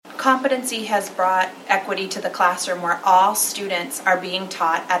Competency has brought equity to the classroom where all students are being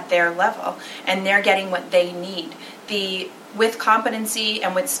taught at their level and they're getting what they need. With competency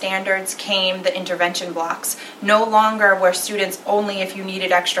and with standards came the intervention blocks. No longer were students only if you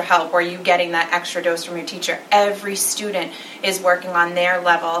needed extra help or you getting that extra dose from your teacher. Every student is working on their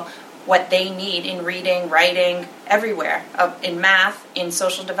level, what they need in reading, writing, everywhere. In math, in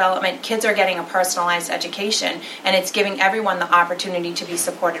social development, kids are getting a personalized education, and it's giving everyone the opportunity to be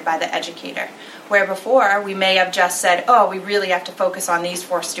supported by the educator. Where before, we may have just said, oh, we really have to focus on these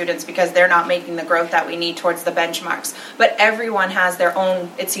 4 students because they're not making the growth that we need towards the benchmarks. But everyone has their own,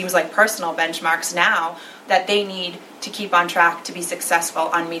 it seems like, personal benchmarks now that they need to keep on track to be successful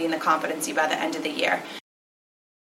on meeting the competency by the end of the year.